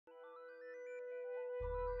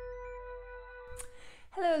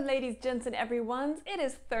Hello ladies, gents, and everyones. It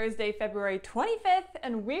is Thursday, February 25th,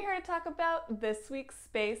 and we're here to talk about this week's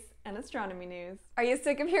space and astronomy news. Are you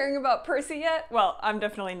sick of hearing about Percy yet? Well, I'm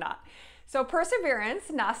definitely not. So Perseverance,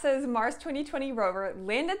 NASA's Mars 2020 rover,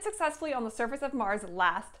 landed successfully on the surface of Mars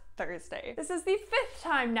last Thursday. This is the 5th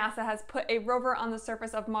time NASA has put a rover on the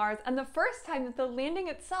surface of Mars, and the first time that the landing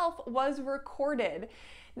itself was recorded.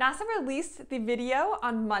 NASA released the video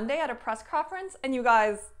on Monday at a press conference, and you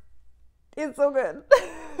guys, it's so good.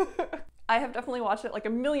 I have definitely watched it like a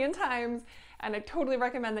million times, and I totally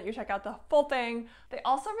recommend that you check out the full thing. They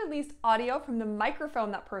also released audio from the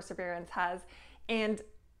microphone that Perseverance has, and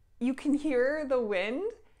you can hear the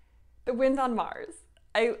wind on Mars.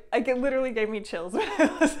 It literally gave me chills when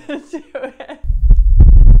I listened to it.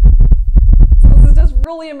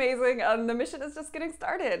 Really amazing, and the mission is just getting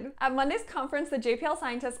started. At Monday's conference, the JPL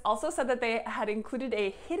scientists also said that they had included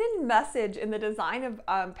a hidden message in the design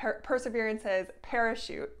of Perseverance's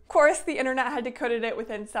parachute. Of course, the internet had decoded it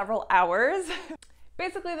within several hours.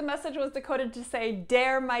 Basically, the message was decoded to say,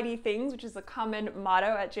 "Dare mighty things," which is a common motto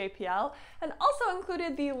at JPL, and also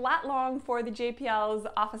included the lat long for the JPL's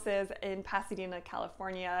offices in Pasadena,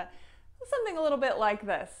 California. Something a little bit like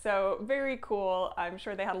this. So very cool. I'm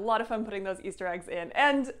sure they had a lot of fun putting those Easter eggs in.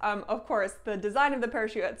 And of course, the design of the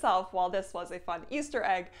parachute itself, while this was a fun Easter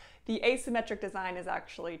egg, the asymmetric design is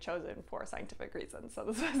actually chosen for scientific reasons. So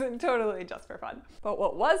this wasn't totally just for fun. But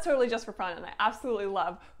what was totally just for fun, and I absolutely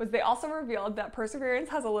love, was they also revealed that Perseverance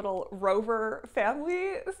has a little rover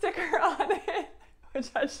family sticker on it,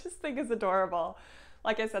 which I just think is adorable.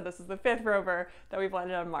 Like I said, this is the 5th rover that we've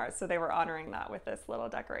landed on Mars, so they were honoring that with this little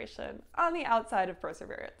decoration on the outside of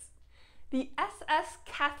Perseverance. The SS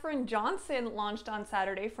Katherine Johnson launched on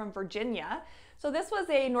Saturday from Virginia. So this was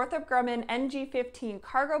a Northrop Grumman NG-15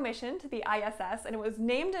 cargo mission to the ISS, and it was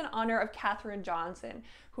named in honor of Katherine Johnson,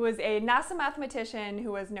 who was a NASA mathematician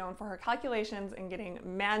who was known for her calculations in getting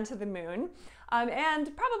man to the moon,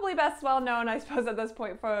 and probably best well known, I suppose, at this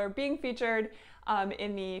point for being featured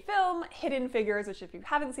in the film Hidden Figures, which if you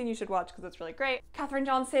haven't seen, you should watch because it's really great. Katherine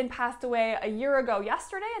Johnson passed away a year ago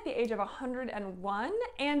yesterday at the age of 101,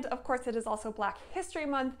 and of course it is also Black History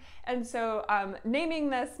Month, and so naming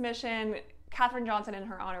this mission Katherine Johnson in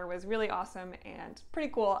her honor was really awesome and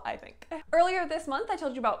pretty cool, I think. Earlier this month, I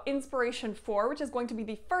told you about Inspiration 4, which is going to be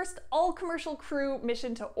the first all-commercial crew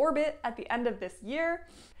mission to orbit at the end of this year.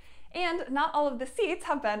 And not all of the seats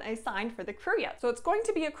have been assigned for the crew yet. So it's going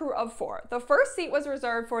to be a crew of 4. The first seat was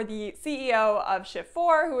reserved for the CEO of Ship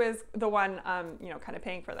 4, who is the one, kind of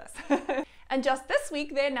paying for this. And just this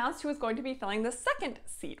week, they announced who is going to be filling the second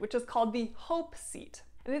seat, which is called the Hope seat.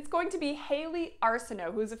 And it's going to be Haley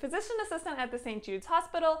Arsenault, who's a physician assistant at the St. Jude's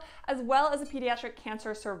Hospital, as well as a pediatric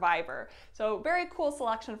cancer survivor. So very cool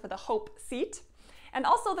selection for the Hope seat. And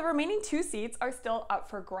also the remaining 2 seats are still up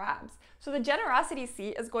for grabs. So the Generosity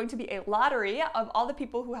seat is going to be a lottery of all the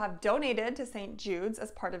people who have donated to St. Jude's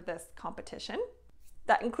as part of this competition.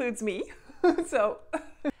 That includes me.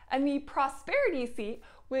 And the Prosperity seat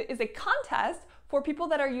is a contest for people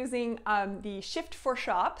that are using the Shift 4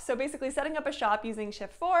 shop. So basically setting up a shop using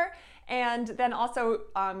Shift 4, and then also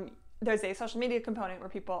there's a social media component where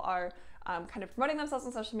people are kind of promoting themselves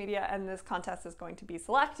on social media, and this contest is going to be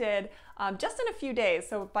selected just in a few days.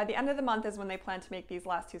 So by the end of the month is when they plan to make these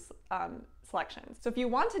last 2 selections. So if you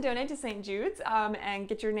want to donate to St. Jude's and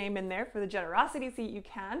get your name in there for the Generosity seat, you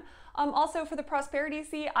can. Also for the Prosperity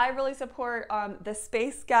seat, I really support the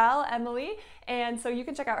Space Gal, Emily, and so you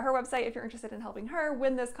can check out her website if you're interested in helping her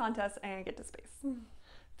win this contest and get to space.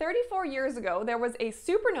 34 years ago, there was a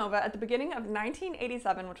supernova at the beginning of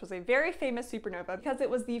 1987, which was a very famous supernova because it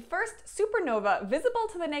was the first supernova visible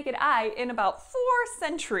to the naked eye in about 4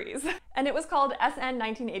 centuries, and it was called SN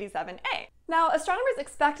 1987A. Now, astronomers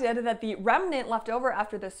expected that the remnant left over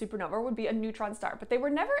after this supernova would be a neutron star, but they were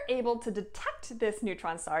never able to detect this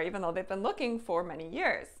neutron star, even though they've been looking for many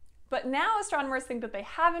years. But now astronomers think that they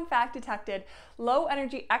have in fact detected low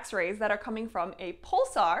energy X-rays that are coming from a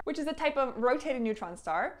pulsar, which is a type of rotating neutron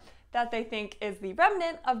star that they think is the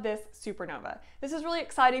remnant of this supernova. This is really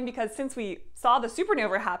exciting because since we saw the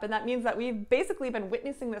supernova happen, that means that we've basically been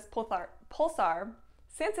witnessing this pulsar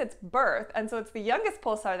since its birth, and so it's the youngest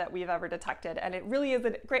pulsar that we've ever detected, and it really is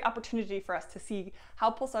a great opportunity for us to see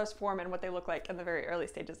how pulsars form and what they look like in the very early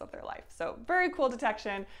stages of their life. So very cool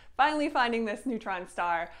detection, finally finding this neutron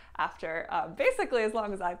star after basically as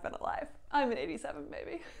long as I've been alive. I'm an 87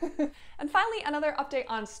 baby. And finally, another update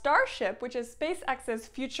on Starship, which is SpaceX's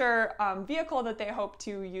future vehicle that they hope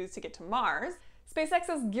to use to get to Mars. SpaceX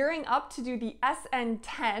is gearing up to do the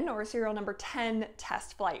SN10, or serial number 10,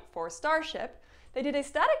 test flight for Starship. They did a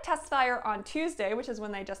static test fire on Tuesday, which is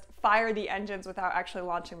when they just fire the engines without actually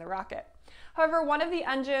launching the rocket. However, one of the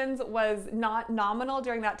engines was not nominal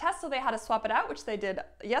during that test, so they had to swap it out, which they did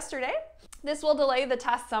yesterday. This will delay the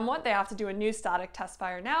test somewhat. They have to do a new static test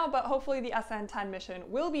fire now, but hopefully the SN10 mission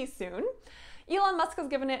will be soon. Elon Musk has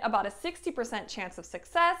given it about a 60% chance of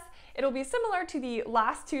success. It'll be similar to the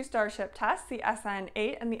last two Starship tests, the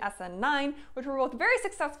SN8 and the SN9, which were both very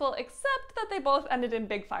successful, except that they both ended in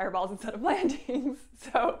big fireballs instead of landings.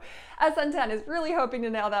 So SN10 is really hoping to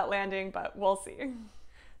nail that landing, but we'll see.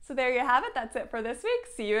 So there you have it. That's it for this week.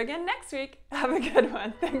 See you again next week. Have a good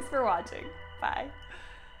one. Thanks for watching. Bye.